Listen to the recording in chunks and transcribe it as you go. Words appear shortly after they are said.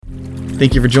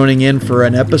Thank you for joining in for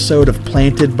an episode of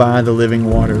Planted by the Living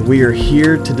Water. We are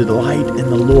here to delight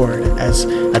in the Lord as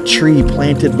a tree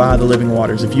planted by the living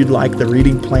waters. If you'd like the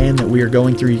reading plan that we are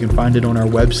going through, you can find it on our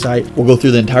website. We'll go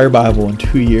through the entire Bible in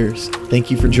 2 years. Thank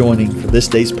you for joining for this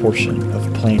day's portion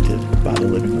of Planted by the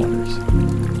Living Waters.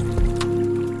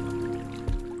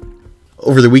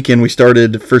 Over the weekend, we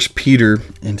started 1 Peter,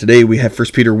 and today we have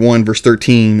 1 Peter 1, verse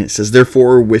 13. It says,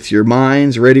 "Therefore, with your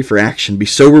minds ready for action, be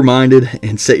sober-minded,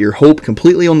 and set your hope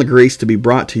completely on the grace to be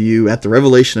brought to you at the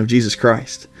revelation of Jesus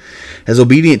Christ. As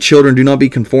obedient children, do not be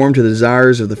conformed to the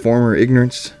desires of the former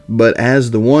ignorance, but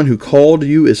as the one who called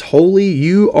you is holy,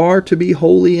 you are to be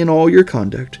holy in all your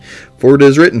conduct. For it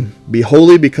is written, 'Be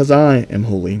holy because I am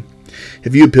holy.'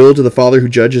 If you appeal to the Father who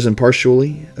judges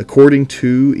impartially, according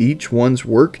to each one's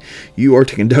work, you are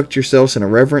to conduct yourselves in a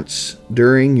reverence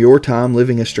during your time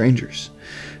living as strangers.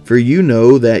 For you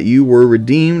know that you were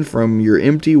redeemed from your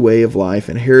empty way of life,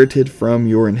 inherited from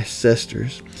your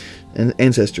ancestors,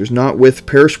 not with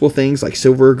perishable things like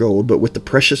silver or gold, but with the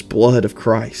precious blood of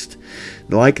Christ,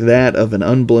 like that of an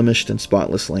unblemished and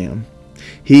spotless lamb.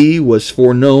 He was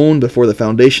foreknown before the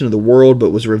foundation of the world,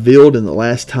 but was revealed in the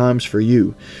last times for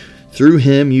you. Through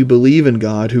him you believe in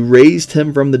God, who raised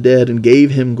him from the dead and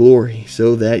gave him glory,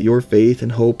 so that your faith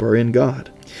and hope are in God.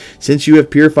 Since you have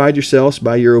purified yourselves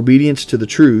by your obedience to the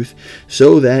truth,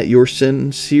 so that your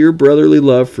sincere brotherly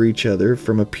love for each other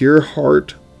from a pure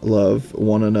heart love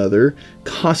one another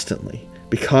constantly,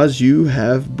 because you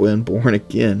have been born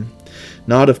again,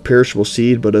 not of perishable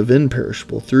seed, but of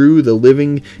imperishable, through the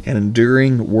living and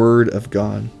enduring word of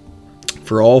God.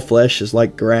 For all flesh is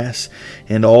like grass,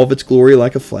 and all of its glory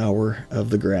like a flower of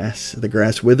the grass. The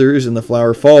grass withers and the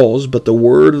flower falls, but the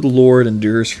word of the Lord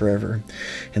endures forever.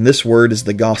 And this word is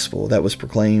the gospel that was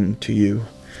proclaimed to you."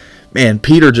 Man,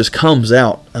 Peter just comes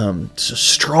out so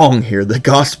strong here. The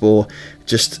gospel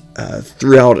just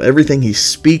throughout everything he's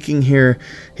speaking here.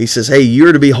 He says, hey,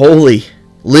 you're to be holy.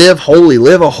 Live holy.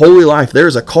 Live a holy life.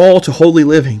 There's a call to holy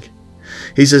living.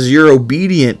 He says you're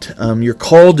obedient. You're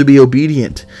called to be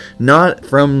obedient, not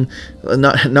in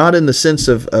the sense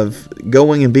of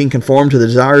going and being conformed to the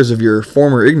desires of your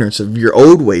former ignorance, of your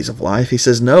old ways of life. He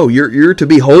says no, you're to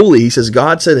be holy. He says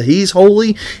God said that He's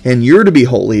holy, and you're to be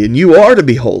holy, and you are to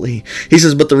be holy. He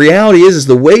says, but the reality is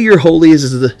the way you're holy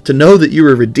is to know that you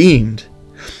were redeemed.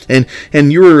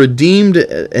 And you were redeemed,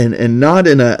 and not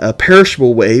in a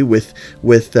perishable way with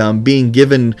being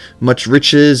given much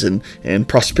riches and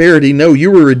prosperity. No,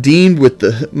 you were redeemed with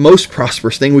the most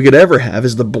prosperous thing we could ever have,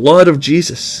 is the blood of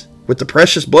Jesus. With the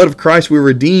precious blood of Christ, we were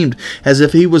redeemed as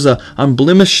if He was a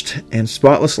unblemished and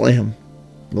spotless lamb.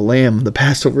 The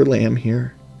Passover lamb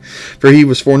here. For He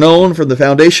was foreknown from the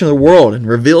foundation of the world and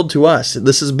revealed to us.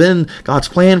 This has been God's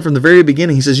plan from the very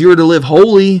beginning. He says you are to live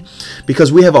holy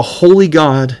because we have a holy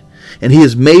God, and He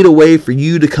has made a way for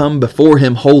you to come before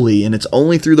Him holy, and it's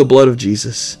only through the blood of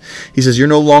Jesus. He says you're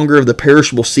no longer of the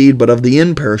perishable seed, but of the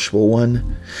imperishable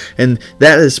one. And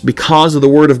that is because of the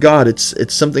Word of God. It's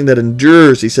something that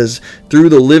endures. He says through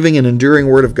the living and enduring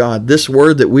Word of God. This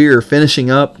Word that we are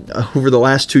finishing up over the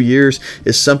last 2 years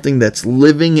is something that's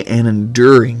living and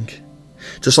enduring.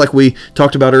 Just like we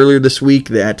talked about earlier this week,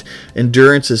 that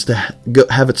endurance is to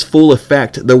have its full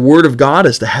effect. The Word of God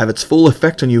is to have its full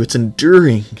effect on you. It's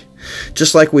enduring.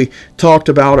 Just like we talked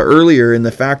about earlier in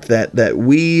the fact that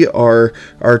we are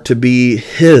to be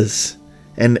His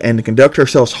and to conduct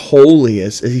ourselves holy,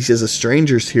 as He says, as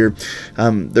strangers here.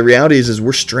 The reality is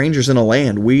we're strangers in a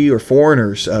land. We are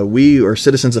foreigners. We are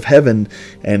citizens of heaven,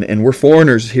 and we're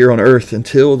foreigners here on earth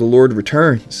until the Lord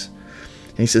returns.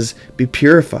 And He says, be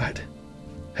purified.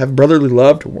 Have brotherly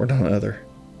love toward one another.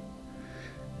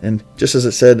 And just as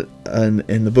it said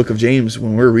in the book of James,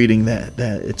 when we're reading that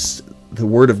it's the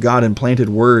Word of God, implanted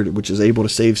Word, which is able to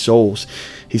save souls.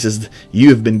 He says, you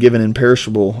have been given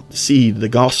imperishable seed, the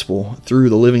gospel, through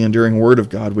the living, enduring Word of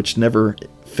God, which never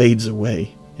fades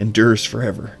away, endures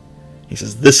forever. He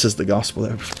says, this is the gospel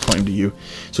that I proclaim to you.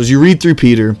 So as you read through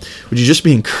Peter, would you just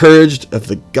be encouraged of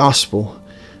the gospel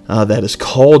that has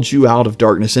called you out of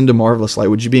darkness into marvelous light?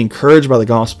 Would you be encouraged by the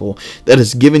gospel that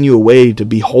has given you a way to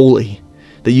be holy,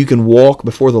 that you can walk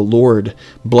before the Lord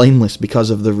blameless because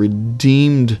of the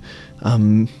redeemed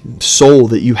soul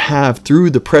that you have through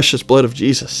the precious blood of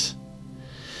Jesus?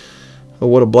 Oh,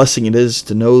 what a blessing it is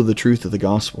to know the truth of the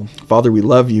gospel. Father, we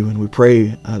love you, and we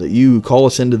pray that you call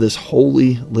us into this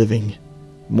holy living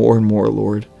more and more,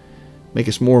 Lord. Make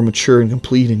us more mature and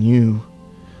complete in you.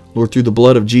 Lord, through the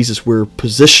blood of Jesus, we're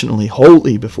positionally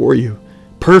holy before you,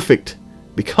 perfect,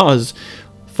 because,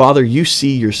 Father, you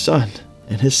see your Son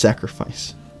and His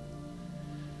sacrifice,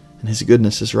 and His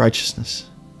goodness, His righteousness.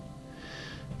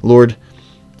 Lord,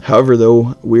 However,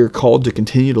 though, we are called to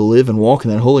continue to live and walk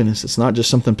in that holiness. It's not just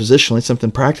something positionally, it's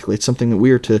something practically. It's something that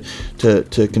we are to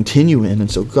continue in. And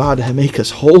so, God, make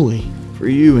us holy for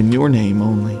you in your name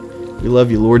only. We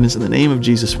love you, Lord, and it's in the name of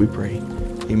Jesus we pray.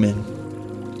 Amen.